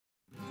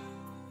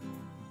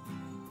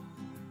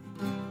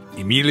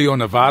Emilio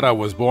Navaira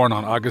was born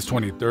on August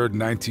 23,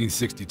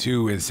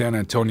 1962 in San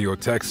Antonio,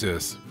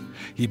 Texas.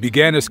 He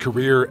began his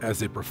career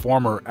as a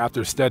performer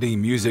after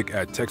studying music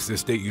at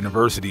Texas State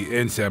University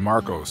in San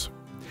Marcos.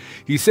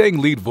 He sang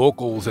lead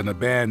vocals in the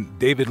band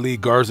David Lee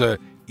Garza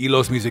y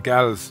Los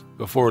Musicales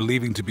before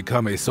leaving to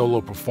become a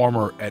solo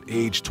performer at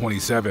age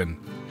 27.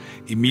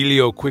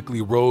 Emilio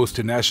quickly rose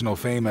to national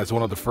fame as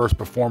one of the first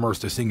performers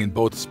to sing in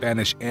both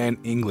Spanish and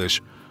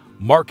English.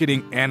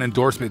 Marketing and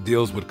endorsement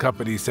deals with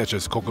companies such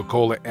as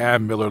Coca-Cola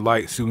and Miller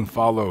Lite soon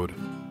followed.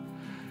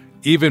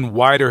 Even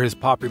wider, his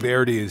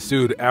popularity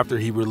ensued after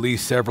he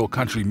released several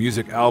country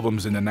music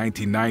albums in the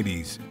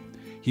 1990s.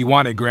 He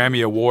won a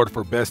Grammy Award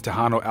for Best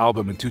Tejano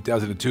Album in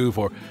 2002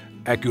 for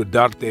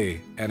Acudarte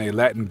and a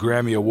Latin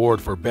Grammy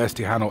Award for Best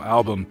Tejano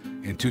Album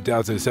in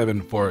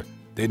 2007 for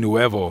De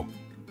Nuevo.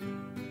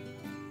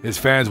 His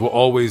fans will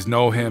always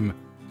know him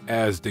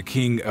as the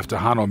king of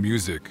Tejano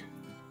music.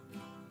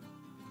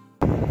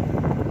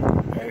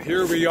 And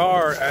here we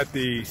are at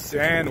the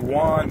San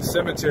Juan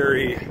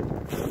Cemetery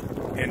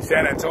in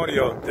San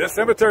Antonio. This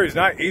cemetery is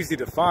not easy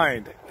to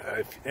find.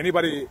 If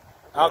anybody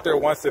out there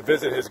wants to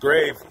visit his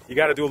grave, you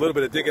got to do a little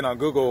bit of digging on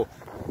Google,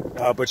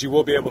 but you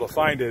will be able to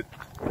find it.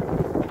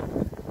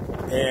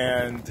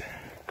 And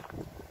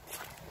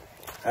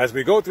as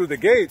we go through the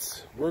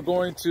gates, we're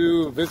going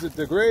to visit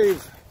the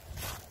grave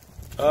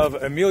of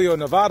Emilio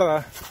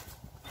Navaira,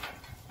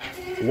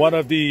 one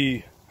of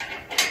the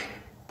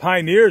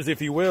pioneers,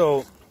 if you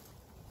will,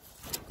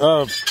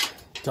 of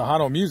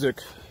Tejano music.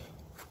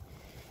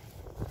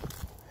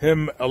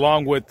 Him,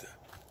 along with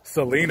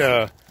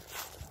Selena,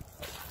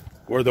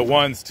 were the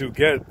ones to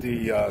get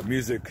the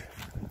music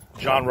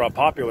genre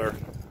popular.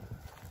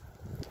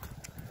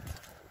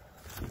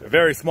 A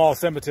very small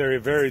cemetery,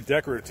 very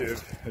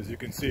decorative, as you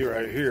can see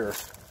right here.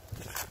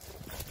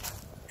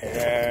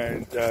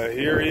 And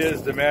here he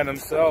is, the man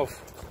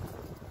himself.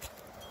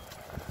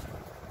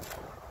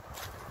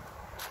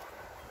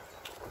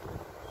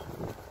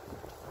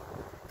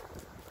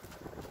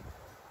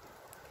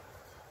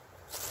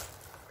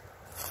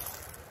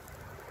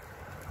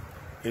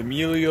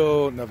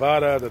 Emilio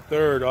Navaira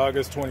III,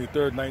 August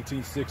 23rd,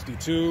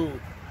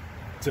 1962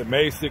 to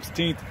May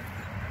 16th,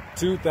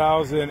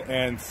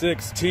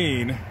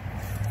 2016.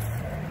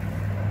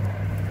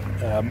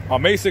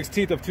 On May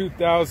 16th of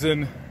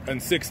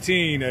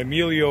 2016,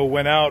 Emilio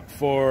went out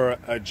for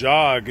a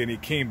jog and he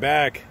came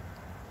back,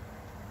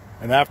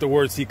 and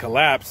afterwards he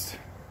collapsed,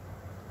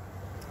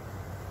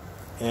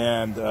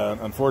 and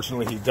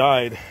unfortunately he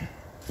died.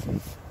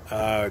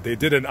 They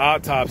did an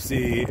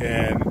autopsy,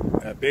 and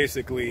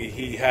basically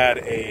he had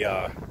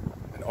an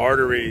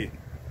artery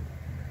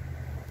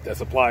that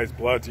supplies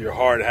blood to your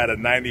heart. It had a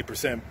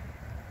 90%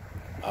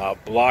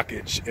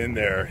 blockage in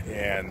there,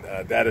 and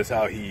that is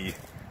how he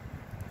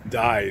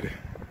died.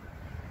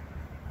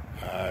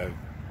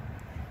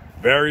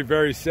 Very,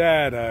 very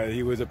sad.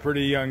 He was a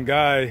pretty young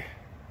guy.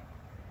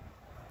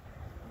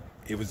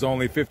 He was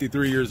only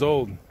 53 years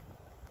old.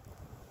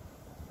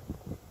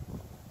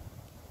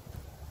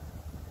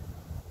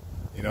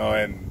 You know,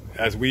 and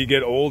as we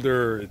get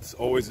older, it's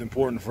always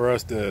important for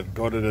us to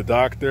go to the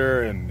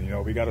doctor, and, you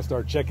know, we got to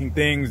start checking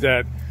things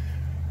that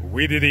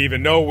we didn't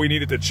even know we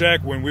needed to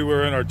check when we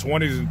were in our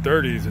 20s and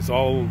 30s. It's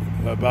all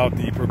about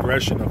the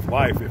progression of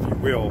life, if you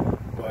will.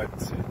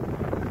 But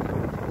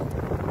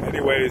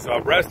anyways,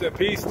 rest in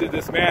peace to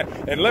this man.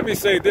 And let me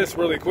say this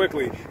really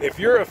quickly. If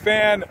you're a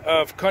fan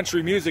of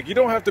country music, you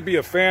don't have to be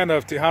a fan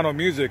of Tejano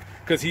music,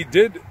 because he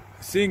did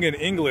sing in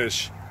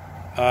English.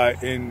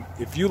 And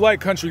if you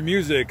like country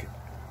music,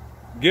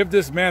 give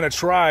this man a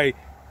try.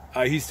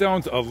 He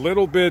sounds a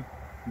little bit,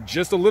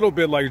 just a little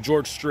bit like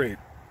George Strait.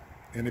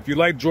 And if you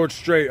like George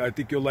Strait, I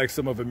think you'll like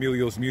some of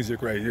Emilio's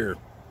music right here.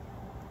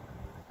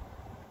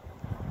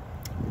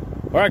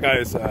 All right,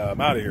 guys, I'm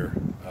out of here.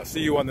 I'll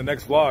see you on the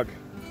next vlog.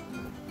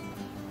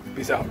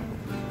 Peace out.